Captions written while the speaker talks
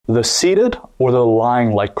The seated or the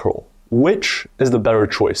lying leg curl? Which is the better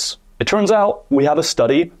choice? It turns out we have a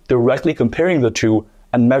study directly comparing the two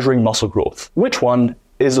and measuring muscle growth. Which one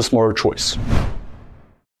is the smarter choice?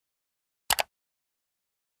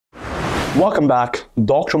 Welcome back,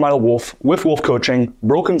 Dr. Milo Wolf with Wolf Coaching.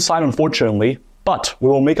 Broken sign unfortunately, but we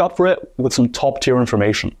will make up for it with some top-tier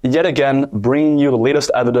information. Yet again, bringing you the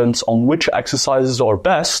latest evidence on which exercises are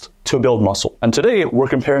best to build muscle. And today, we're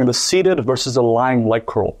comparing the seated versus the lying leg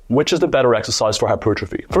curl, which is the better exercise for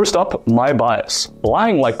hypertrophy. First up, my bias.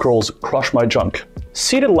 Lying leg curls crush my junk.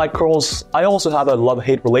 Seated leg curls, I also have a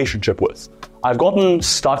love-hate relationship with. I've gotten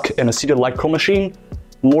stuck in a seated leg curl machine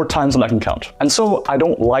more times than I can count. And so I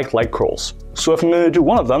don't like leg curls. So if I'm going to do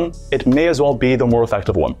one of them, it may as well be the more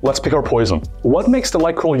effective one. Let's pick our poison. What makes the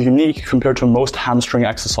leg curl unique compared to most hamstring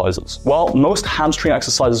exercises? Well, most hamstring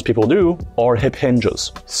exercises people do are hip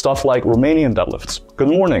hinges. Stuff like Romanian deadlifts, good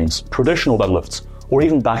mornings, traditional deadlifts, or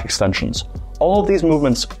even back extensions. All of these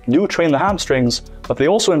movements do train the hamstrings, but they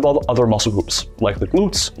also involve other muscle groups, like the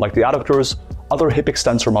glutes, like the adductors, other hip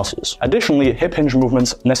extensor muscles. Additionally, hip hinge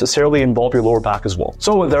movements necessarily involve your lower back as well.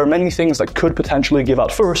 So there are many things that could potentially give out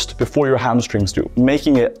first before your hamstrings do,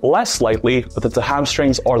 making it less likely that the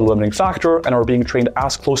hamstrings are the limiting factor and are being trained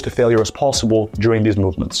as close to failure as possible during these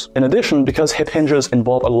movements. In addition, because hip hinges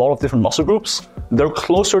involve a lot of different muscle groups, they're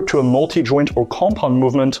closer to a multi-joint or compound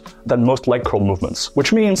movement than most leg curl movements,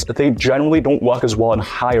 which means that they generally don't work as well in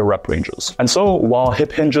higher rep ranges. And so while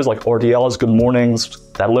hip hinges like RDLs, good mornings,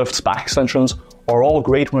 deadlifts, back extensions are all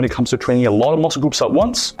great when it comes to training a lot of muscle groups at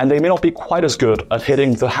once, and they may not be quite as good at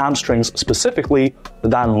hitting the hamstrings specifically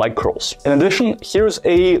than leg curls. In addition, here's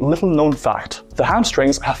a little known fact. The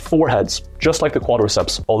hamstrings have 4 heads, just like the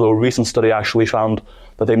quadriceps, although a recent study actually found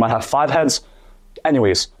that they might have 5 heads.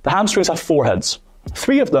 Anyways, the hamstrings have 4 heads.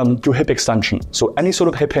 3 of them do hip extension, so any sort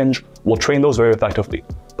of hip hinge will train those very effectively.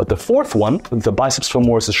 But the 4th one, the biceps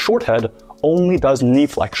femoris short head, only does knee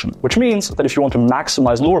flexion, which means that if you want to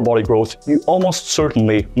maximize lower body growth, you almost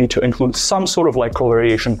certainly need to include some sort of leg curl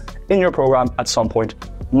variation in your program at some point,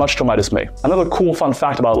 much to my dismay. Another cool fun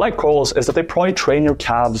fact about leg curls is that they probably train your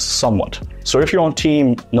calves somewhat. So if you're on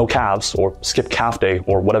team no calves, or skip calf day,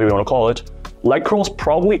 or whatever you want to call it, leg curls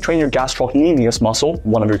probably train your gastrocnemius muscle,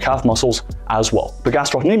 one of your calf muscles, as well. The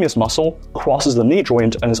gastrocnemius muscle crosses the knee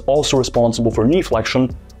joint and is also responsible for knee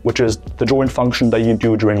flexion, which is the joint function that you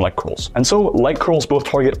do during leg curls. And so leg curls both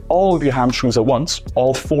target all of your hamstrings at once.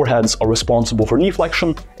 All 4 heads are responsible for knee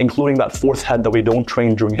flexion, including that 4th head that we don't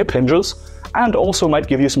train during hip hinges, and also might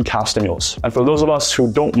give you some calf stimulus. And for those of us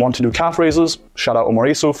who don't want to do calf raises, shout out Omar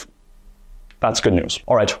Yusuf, that's good news.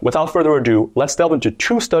 All right, without further ado, let's delve into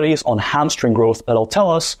 2 studies on hamstring growth that'll tell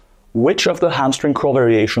us which of the hamstring curl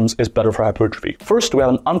variations is better for hypertrophy. First, we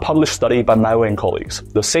have an unpublished study by Milo and colleagues,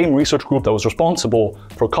 the same research group that was responsible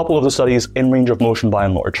for a couple of the studies in range of motion by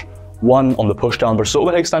and large. One on the push-down versus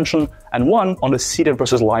overhead extension, and one on the seated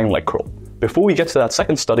versus lying leg curl. Before we get to that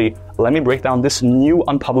second study, let me break down this new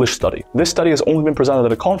unpublished study. This study has only been presented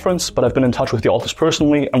at a conference, but I've been in touch with the authors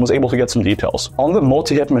personally and was able to get some details. On the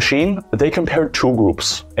multi-hip machine, they compared 2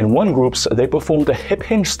 groups. In one group, they performed a hip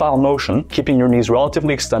hinge style motion, keeping your knees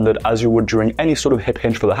relatively extended as you would during any sort of hip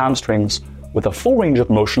hinge for the hamstrings, with a full range of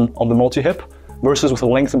motion on the multi-hip, versus with a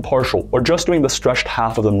lengthened partial, or just doing the stretched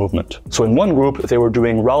half of the movement. So in one group, they were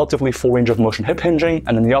doing relatively full range of motion hip hinging,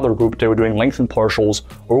 and in the other group, they were doing lengthened partials,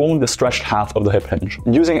 or only the stretched half of the hip hinge.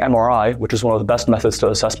 Using MRI, which is one of the best methods to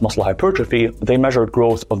assess muscle hypertrophy, they measured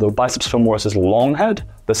growth of the biceps femoris long head,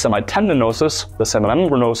 the semitendinosus, the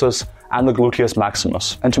semimembranosus, and the gluteus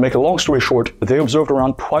maximus. And to make a long story short, they observed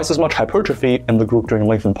around twice as much hypertrophy in the group doing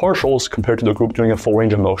lengthened partials compared to the group doing a full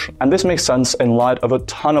range of motion. And this makes sense in light of a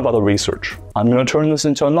ton of other research. I'm going to turn this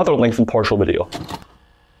into another lengthened partial video.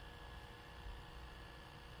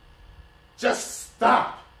 Just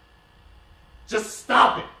stop. Just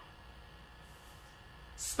stop it.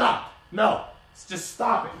 Stop. No. Just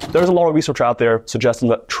stop it. There's a lot of research out there suggesting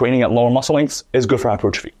that training at lower muscle lengths is good for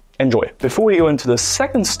hypertrophy. Enjoy. Before we go into the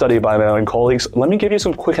second study by Milo and colleagues, let me give you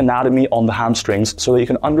some quick anatomy on the hamstrings so that you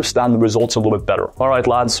can understand the results a little bit better. All right,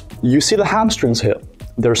 lads, you see the hamstrings here.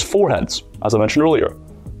 There's 4 heads, as I mentioned earlier.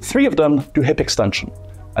 3 of them do hip extension.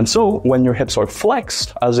 And so when your hips are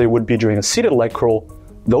flexed, as they would be during a seated leg curl,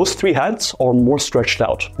 those 3 heads are more stretched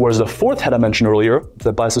out. Whereas the 4th head I mentioned earlier,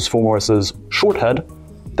 the biceps femoris short head,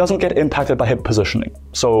 doesn't get impacted by hip positioning.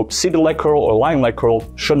 So seated leg curl or lying leg curl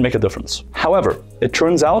shouldn't make a difference. However, it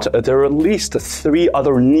turns out that there are at least 3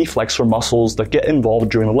 other knee flexor muscles that get involved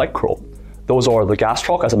during the leg curl. Those are the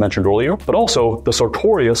gastroc, as I mentioned earlier, but also the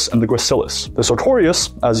sartorius and the gracilis. The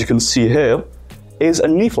sartorius, as you can see here, is a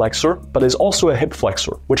knee flexor, but is also a hip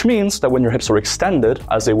flexor, which means that when your hips are extended,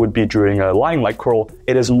 as they would be during a lying leg curl,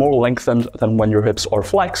 it is more lengthened than when your hips are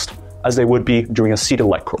flexed, as they would be during a seated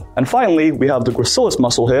leg curl. And finally, we have the gracilis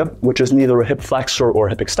muscle here, which is neither a hip flexor or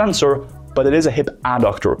hip extensor, but it is a hip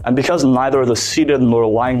adductor. And because neither the seated nor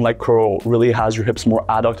lying leg curl really has your hips more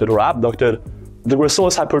adducted or abducted, the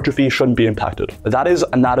gracilis hypertrophy shouldn't be impacted. That is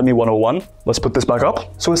Anatomy 101. Let's put this back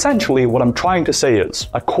up. So essentially, what I'm trying to say is,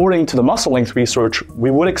 according to the muscle length research, we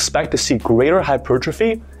would expect to see greater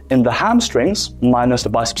hypertrophy in the hamstrings, minus the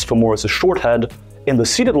biceps femoris' short head, in the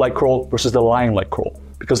seated leg curl versus the lying leg curl,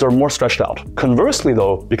 because they're more stretched out. Conversely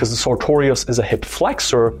though, because the sartorius is a hip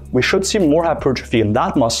flexor, we should see more hypertrophy in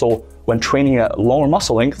that muscle when training at longer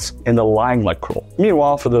muscle lengths in the lying leg curl.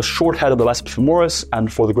 Meanwhile, for the short head of the biceps femoris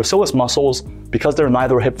and for the gracilis muscles, because they're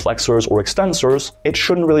neither hip flexors or extensors, it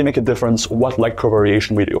shouldn't really make a difference what leg curl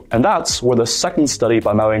variation we do. And that's where the second study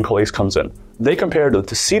by Milo and colleagues comes in. They compared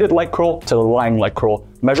the seated leg curl to the lying leg curl,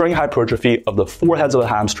 measuring hypertrophy of the four heads of the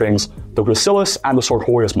hamstrings, the gracilis and the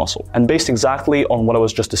sartorius muscle. And based exactly on what I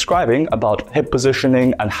was just describing about hip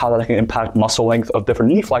positioning and how that can impact muscle length of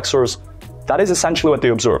different knee flexors, that is essentially what they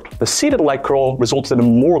observed. The seated leg curl resulted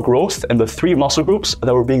in more growth in the three muscle groups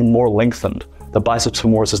that were being more lengthened: the biceps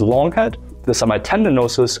femoris' long head, the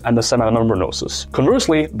semitendinosus, and the semimembranosus.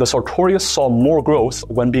 Conversely, the sartorius saw more growth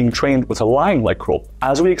when being trained with a lying leg curl,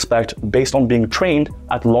 as we expect based on being trained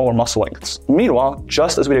at lower muscle lengths. Meanwhile,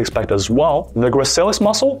 just as we'd expect as well, the gracilis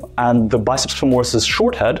muscle and the biceps femoris'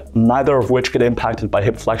 short head, neither of which get impacted by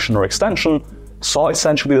hip flexion or extension, saw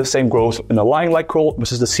essentially the same growth in the lying leg curl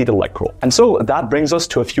versus the seated leg curl. And so that brings us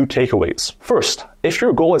to a few takeaways. First, if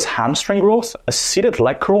your goal is hamstring growth, a seated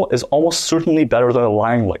leg curl is almost certainly better than a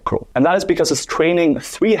lying leg curl. And that is because it's training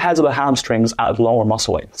three heads of the hamstrings at lower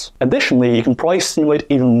muscle lengths. Additionally, you can probably stimulate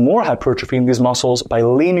even more hypertrophy in these muscles by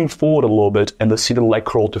leaning forward a little bit in the seated leg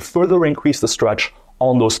curl to further increase the stretch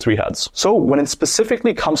on those three heads. So when it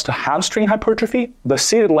specifically comes to hamstring hypertrophy, the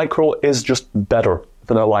seated leg curl is just better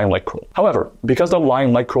than a lying leg curl. However, because the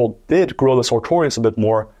lying leg curl did grow the sartorius a bit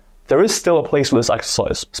more, there is still a place for this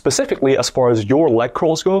exercise. Specifically, as far as your leg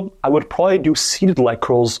curls go, I would probably do seated leg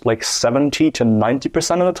curls like 70 to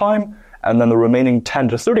 90% of the time, and then the remaining 10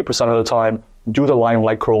 to 30% of the time, do the lying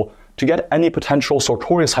leg curl to get any potential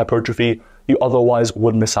sartorius hypertrophy you otherwise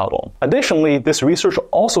would miss out on. Additionally, this research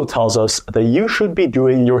also tells us that you should be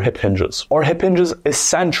doing your hip hinges. Are hip hinges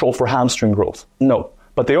essential for hamstring growth? No.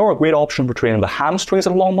 But they are a great option for training the hamstrings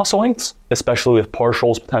at long muscle lengths, especially with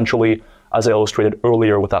partials potentially, as I illustrated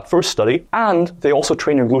earlier with that first study. And they also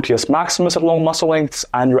train your gluteus maximus at long muscle lengths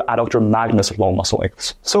and your adductor magnus at long muscle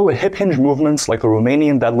lengths. So hip hinge movements like the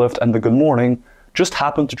Romanian deadlift and the good morning just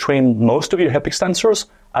happen to train most of your hip extensors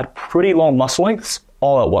at pretty long muscle lengths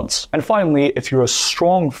all at once. And finally, if you're a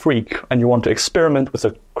strong freak and you want to experiment with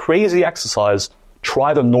a crazy exercise,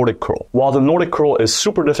 try the Nordic curl. While the Nordic curl is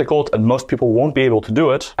super difficult and most people won't be able to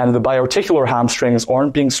do it, and the biarticular hamstrings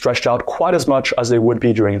aren't being stretched out quite as much as they would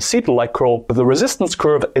be during a seated leg curl, the resistance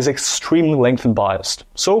curve is extremely length biased.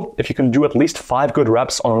 So if you can do at least 5 good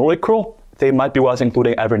reps on a Nordic curl, they might be worth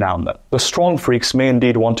including every now and then. The strong freaks may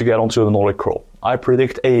indeed want to get onto the Nordic curl. I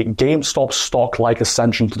predict a GameStop stock-like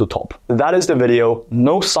ascension to the top. That is the video.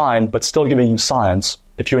 No sign, but still giving you science.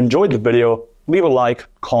 If you enjoyed the video, leave a like,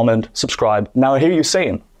 comment, subscribe. Now I hear you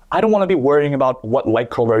saying, I don't want to be worrying about what leg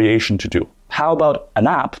curl variation to do. How about an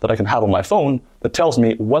app that I can have on my phone that tells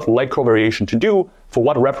me what leg curl variation to do for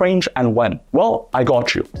what rep range and when? Well, I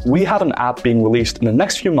got you. We have an app being released in the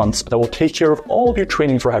next few months that will take care of all of your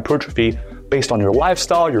training for hypertrophy based on your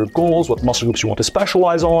lifestyle, your goals, what muscle groups you want to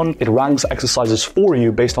specialize on. It ranks exercises for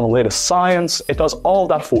you based on the latest science. It does all of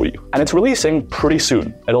that for you. And it's releasing pretty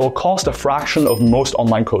soon. It'll cost a fraction of most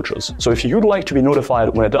online coaches. So if you'd like to be notified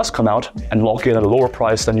when it does come out and lock in at a lower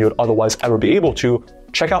price than you'd otherwise ever be able to,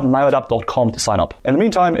 check out myoadapt.com to sign up. In the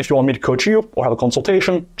meantime, if you want me to coach you or have a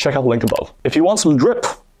consultation, check out the link above. If you want some drip,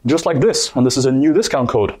 just like this, and this is a new discount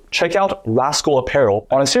code, check out Rascal Apparel.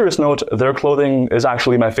 On a serious note, their clothing is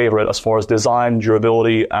actually my favorite as far as design,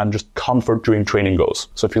 durability, and just comfort during training goes.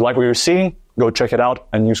 So if you like what you're seeing, go check it out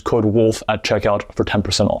and use code WOLF at checkout for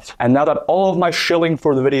 10% off. And now that all of my shilling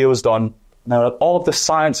for the video is done, now that all of the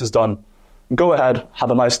science is done, go ahead, have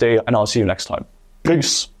a nice day, and I'll see you next time.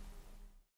 Peace.